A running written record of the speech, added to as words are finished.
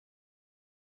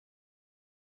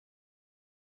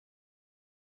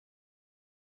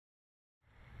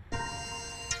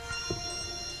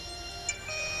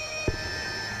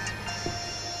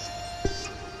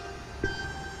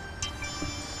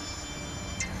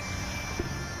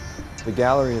The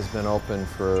gallery has been open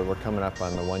we're coming up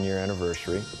on the 1-year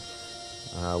anniversary.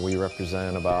 We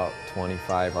represent about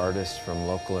 25 artists from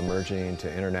local emerging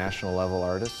to international level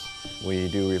artists. We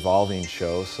do revolving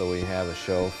shows, so we have a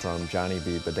show from Johnny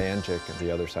B. Badanjic at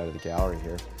the other side of the gallery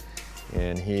here.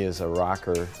 And he is a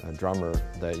rocker, a drummer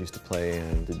that used to play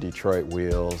in the Detroit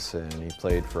Wheels, and he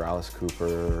played for Alice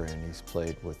Cooper, and he's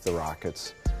played with the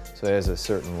Rockets. So he has a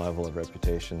certain level of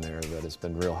reputation there that has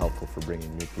been real helpful for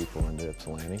bringing new people into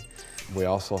Ypsilanti. We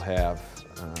also have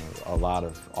a lot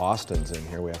of Austins in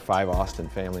here. We have 5 Austin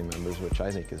family members, which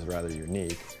I think is rather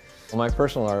unique. Well, my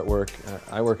personal artwork,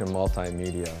 I work in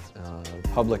multimedia.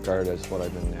 Public art is what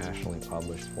I've been nationally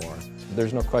published for.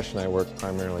 There's no question I work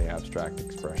primarily abstract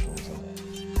expressionism.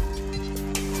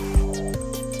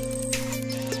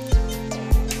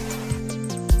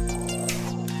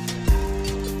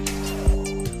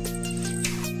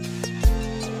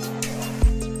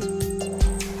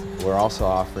 We're also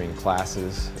offering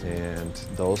classes, and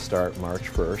those start March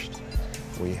 1st.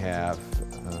 We have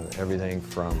everything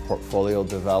from portfolio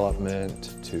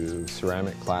development to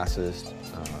ceramic classes,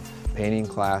 painting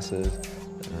classes,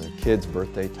 kids'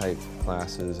 birthday type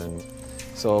classes, and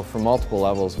so from multiple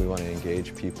levels we want to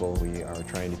engage people. We are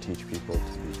trying to teach people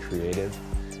to be creative,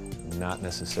 not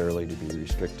necessarily to be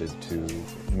restricted to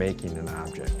making an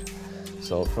object.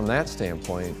 So from that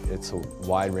standpoint, it's a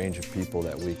wide range of people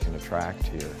that we can attract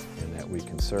here and that we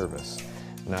can service.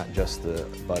 Not just the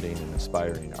budding and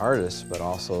aspiring artists, but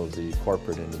also the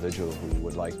corporate individual who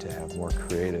would like to have more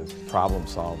creative problem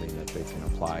solving that they can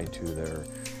apply to their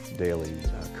daily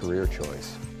career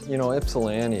choice. You know,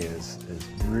 Ypsilanti is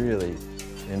really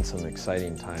in some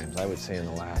exciting times. I would say in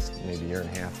the last maybe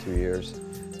 1.5 to 2 years,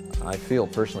 I feel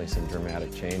personally some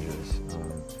dramatic changes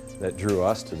that drew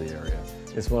us to the area.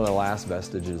 It's one of the last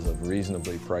vestiges of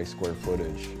reasonably priced square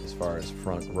footage as far as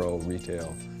front row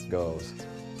retail goes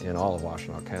in all of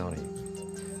Washtenaw County.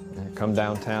 Come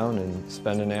downtown and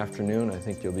spend an afternoon, I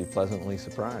think you'll be pleasantly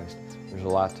surprised. There's a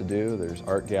lot to do. There's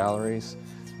art galleries,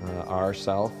 our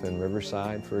South in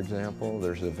Riverside, for example.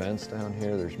 There's events down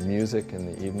here. There's music in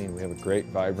the evening. We have a great,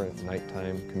 vibrant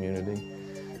nighttime community.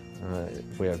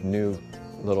 We have new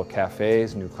little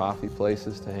cafes, new coffee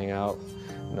places to hang out.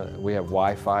 We have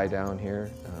Wi-Fi down here,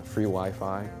 free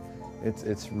Wi-Fi.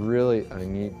 It's really a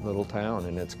neat little town,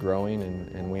 and it's growing,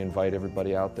 and we invite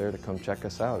everybody out there to come check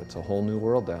us out. It's a whole new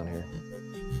world down here.